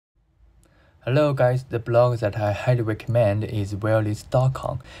Hello guys, the blog that I highly recommend is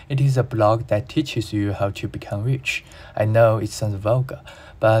wealest.com. It is a blog that teaches you how to become rich. I know it sounds vulgar,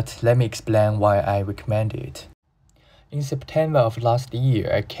 but let me explain why I recommend it. In September of last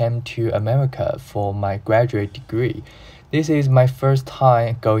year, I came to America for my graduate degree. This is my first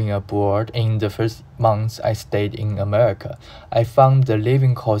time going abroad. In the first months I stayed in America, I found the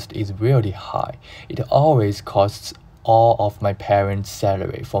living cost is really high. It always costs all of my parents'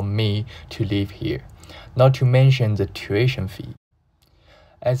 salary for me to live here, not to mention the tuition fee.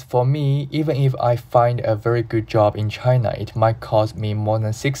 As for me, even if I find a very good job in China, it might cost me more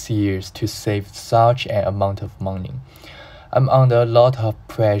than 6 years to save such an amount of money. I'm under a lot of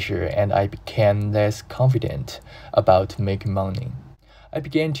pressure and I became less confident about making money. I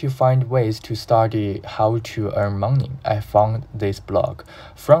began to find ways to study how to earn money. I found this blog.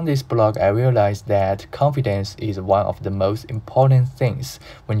 From this blog, I realized that confidence is one of the most important things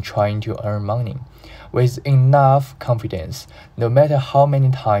when trying to earn money. With enough confidence, no matter how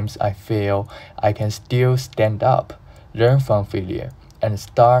many times I fail, I can still stand up, learn from failure, and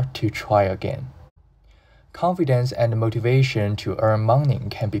start to try again. Confidence and motivation to earn money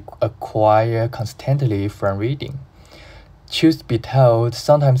can be acquired constantly from reading. Truth to be told,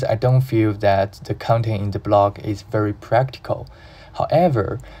 sometimes I don't feel that the content in the blog is very practical.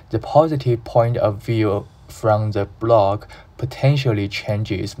 However, the positive point of view from the blog potentially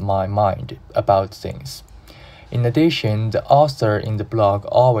changes my mind about things. In addition, the author in the blog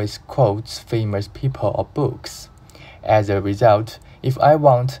always quotes famous people or books. As a result, if I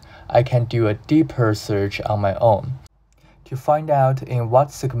want, I can do a deeper search on my own to find out in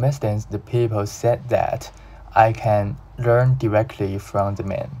what circumstance the people said that. I can learn directly from the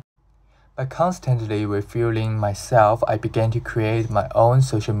man. By constantly refueling myself, I began to create my own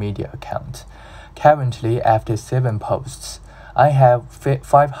social media account. Currently, after 7 posts, I have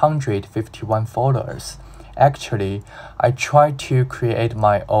 551 followers. Actually, I tried to create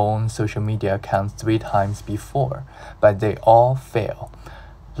my own social media account 3 times before, but they all fail.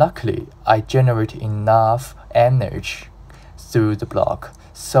 Luckily, I generate enough energy through the blog,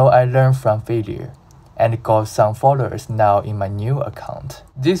 so I learn from failure and got some followers now in my new account.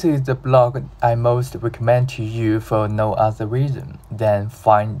 This is the blog I most recommend to you for no other reason than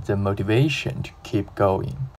find the motivation to keep going.